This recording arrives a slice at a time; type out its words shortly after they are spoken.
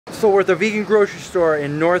So we're at the vegan grocery store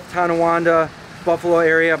in North Tonawanda, Buffalo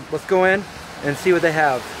area. Let's go in and see what they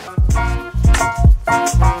have.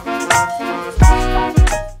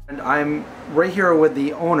 And I'm right here with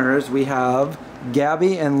the owners. We have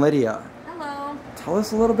Gabby and Lydia. Hello. Tell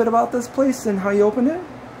us a little bit about this place and how you opened it.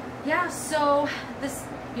 Yeah, so this,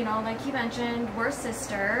 like you mentioned, we're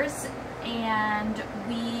sisters, and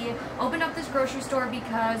we opened up this grocery store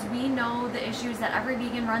because we know the issues that every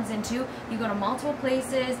vegan runs into. You go to multiple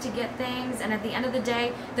places to get things, and at the end of the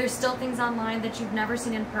day, there's still things online that you've never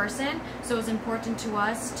seen in person, so it's important to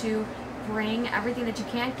us to bring everything that you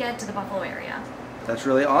can't get to the Buffalo area. That's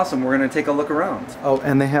really awesome. We're going to take a look around. Oh,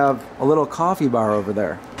 and they have a little coffee bar over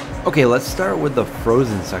there. Okay, let's start with the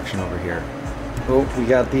frozen section over here. Oh, we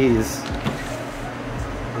got these.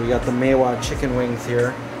 We got the Maiwa chicken wings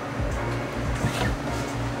here.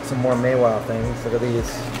 Some more Maiwa things. Look at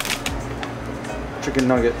these. Chicken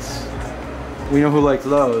nuggets. We know who likes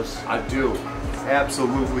those. I do.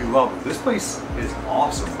 Absolutely love it. This place is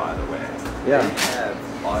awesome, by the way. Yeah. They have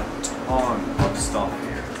a ton of stuff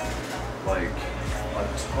here. Like,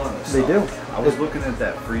 a ton of stuff. They do. I was looking at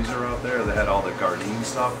that freezer out there that had all the Gardein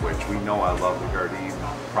stuff, which we know I love the Gardein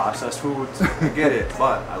processed foods. I get it,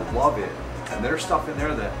 but I love it. And there's stuff in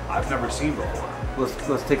there that I've never seen before.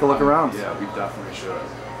 Let's take a look around. Yeah, we definitely should.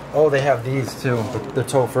 Oh, they have these too. The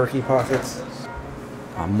tofurkey pockets.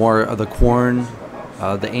 More of the corn,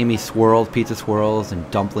 the Amy swirls, pizza swirls,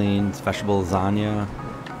 and dumplings, vegetable lasagna,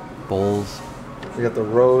 bowls. You got the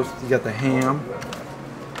roast. You got the ham.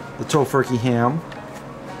 The tofurkey ham.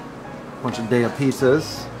 Bunch of Daya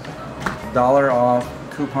pizzas. $1 off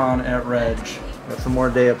coupon at Reg. Got some more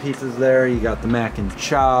Daya pizzas there. You got the mac and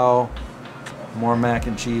chow. More mac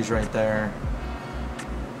and cheese right there.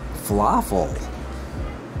 Falafel.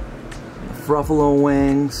 Fruffalo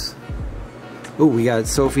wings. Ooh, we got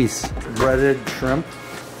Sophie's breaded shrimp.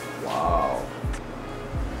 Wow.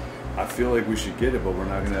 I feel like we should get it, but we're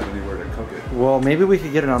not going to have anywhere to cook it. Well, maybe we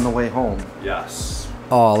could get it on the way home. Yes.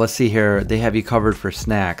 Oh, let's see here. They have you covered for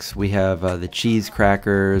snacks. We have the cheese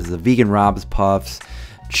crackers, the vegan Rob's Puffs,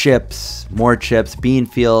 chips, more chips, bean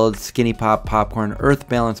fields, skinny pop popcorn, earth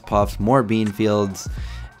balance puffs, more bean fields.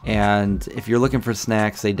 And if you're looking for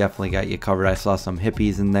snacks, they definitely got you covered. I saw some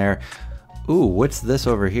hippies in there. Ooh, what's this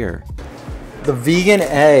over here? The vegan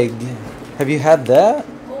egg. Have you had that?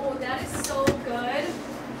 Oh, that is so good.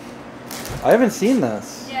 I haven't seen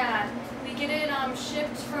this. Yeah, we get it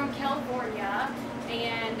shipped from California,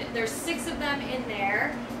 and there's 6 of them in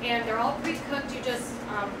there, and they're all pre-cooked. You just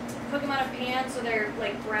cook them out of pan so they're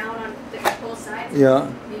like brown on both sides.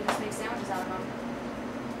 Yeah. You just make sandwiches out of them.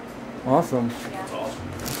 Awesome. Yeah. That's awesome.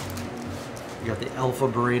 You got the Alpha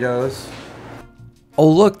burritos. Oh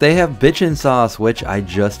look, they have bitchin' sauce, which I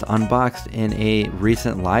just unboxed in a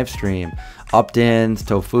recent live stream. Upton's,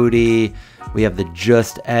 Tofutti, we have the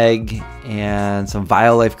Just Egg, and some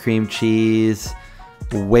Violife cream cheese,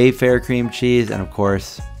 Wayfair cream cheese, and of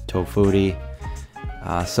course, Tofutti.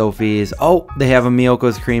 Sophie's. Oh, they have a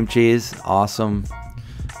Miyoko's cream cheese. Awesome.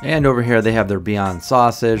 And over here they have their Beyond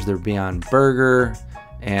Sausage, their Beyond Burger,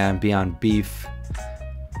 and Beyond Beef.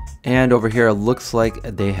 And over here it looks like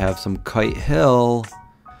they have some Kite Hill.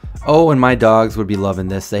 Oh, and my dogs would be loving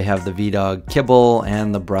this. They have the V-Dog Kibble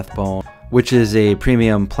and the Breathbone, which is a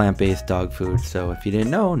premium plant-based dog food. So if you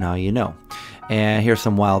didn't know, now you know. And here's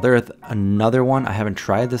some Wild Earth, another one. I haven't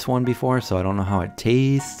tried this one before, so I don't know how it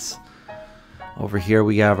tastes. Over here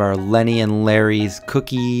we have our Lenny and Larry's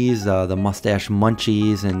cookies, the Mustache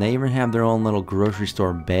Munchies, and they even have their own little grocery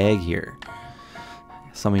store bag here.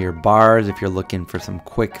 Some of your bars, if you're looking for some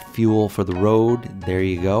quick fuel for the road, there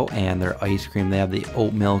you go. And their ice cream, they have the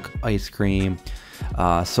oat milk ice cream,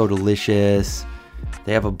 So Delicious.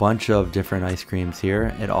 They have a bunch of different ice creams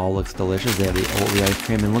here. It all looks delicious. They have the Oatly ice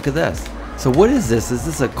cream, and look at this. So what is this? Is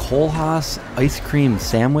this a Kohlhaas ice cream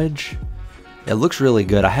sandwich? It looks really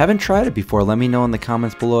good. I haven't tried it before. Let me know in the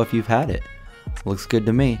comments below if you've had it. Looks good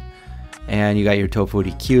to me. And you got your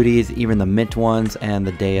Tofutti cuties, even the mint ones, and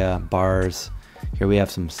the Daya bars. Here we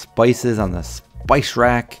have some spices on the spice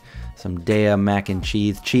rack, some Daya mac and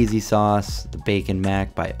cheese, cheesy sauce, the bacon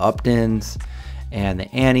mac by Upton's, and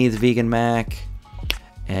the Annie's vegan mac,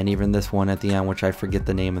 and even this one at the end, which I forget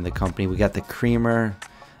the name of the company. We got the creamer,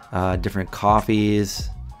 different coffees,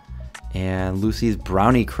 and Lucy's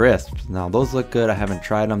brownie crisps. Now those look good. I haven't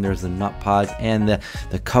tried them. There's the nut pods and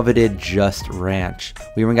the coveted Just Ranch.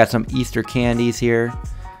 We even got some Easter candies here,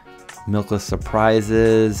 milkless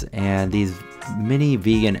surprises, and these mini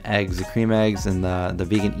vegan eggs, the cream eggs and the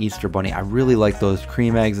vegan Easter bunny. I really like those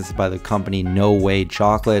cream eggs. This is by the company No Way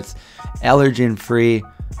Chocolates, allergen free,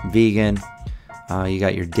 vegan. You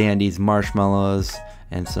got your Dandy's marshmallows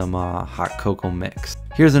and some hot cocoa mix.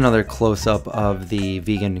 Here's another close-up of the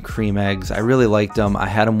vegan cream eggs. I really liked them. I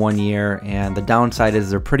had them 1 year, and the downside is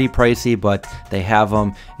they're pretty pricey, but they have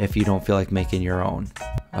them if you don't feel like making your own.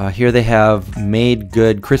 Here they have made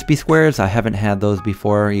good crispy squares. I haven't had those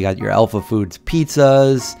before. You got your Alpha Foods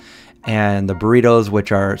pizzas and the burritos,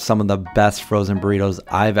 which are some of the best frozen burritos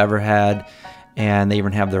I've ever had. And they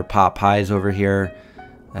even have their pot pies over here.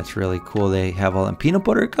 That's really cool. They have all them peanut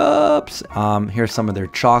butter cups. Here's some of their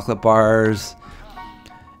chocolate bars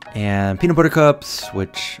and peanut butter cups,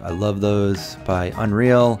 which I love those, by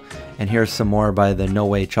Unreal. And here's some more by the No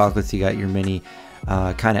Way chocolates. You got your mini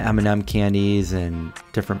kind of M&M candies and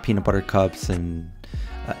different peanut butter cups, and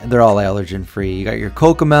they're all allergen free. You got your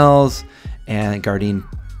Cocomels and Gardein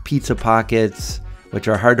pizza pockets, which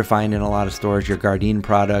are hard to find in a lot of stores. Your Gardein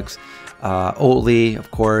products, Oatly,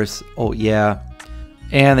 of course, oh yeah.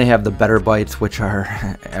 And they have the Better Bites, which are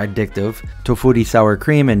addictive. Tofutti sour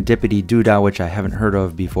cream and Dippity Doodah, which I haven't heard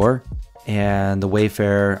of before. And the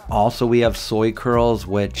Wayfair. Also, we have soy curls,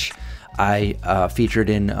 which I featured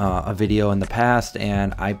in a video in the past,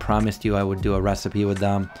 and I promised you I would do a recipe with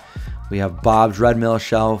them. We have Bob's Red Mill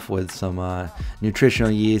Shelf with some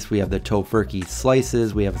nutritional yeast. We have the Tofurkey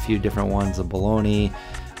slices. We have a few different ones of bologna.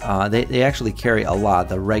 They actually carry a lot.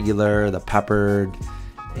 The regular, the peppered,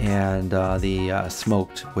 and the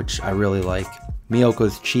smoked, which I really like.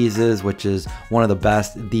 Miyoko's cheeses, which is one of the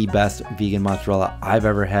best vegan mozzarella I've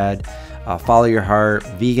ever had. Follow Your Heart,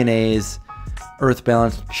 Vegan-A's, Earth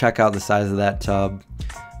Balance. Check out the size of that tub.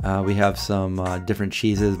 We have some different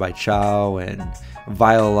cheeses by Chow and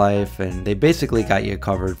Violife, and they basically got you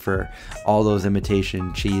covered for all those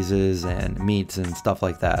imitation cheeses and meats and stuff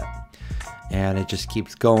like that. And it just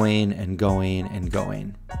keeps going and going and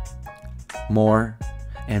going. More.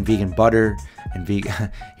 And vegan butter, and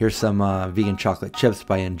here's some vegan chocolate chips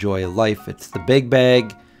by Enjoy Life. It's the big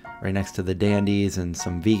bag right next to the Dandies, and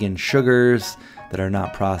some vegan sugars that are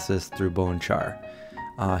not processed through bone char.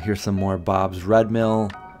 Here's some more Bob's Red Mill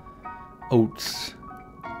oats.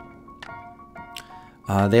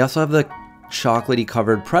 They also have the chocolatey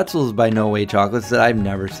covered pretzels by No Way Chocolates that I've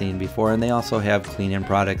never seen before, and they also have clean-in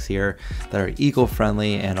products here that are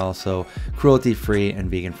eco-friendly and also cruelty-free and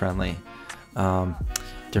vegan-friendly.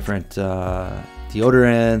 Different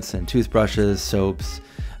deodorants and toothbrushes, soaps,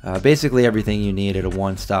 basically everything you need at a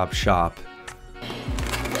one-stop shop.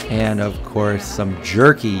 And of course some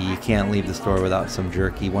jerky. You can't leave the store without some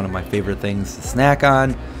jerky, one of my favorite things to snack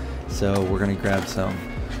on, so we're gonna grab some.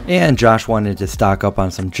 And Josh wanted to stock up on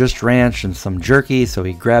some Just Ranch and some jerky, so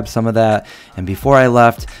he grabbed some of that. And before I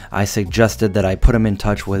left, I suggested that I put him in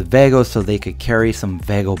touch with Vago so they could carry some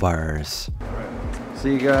Vago bars.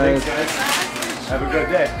 See you guys. Thanks, guys. Have a good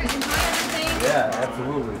day. Yeah,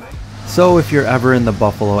 absolutely. So if you're ever in the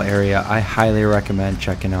Buffalo area, I highly recommend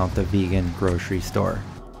checking out the vegan grocery store.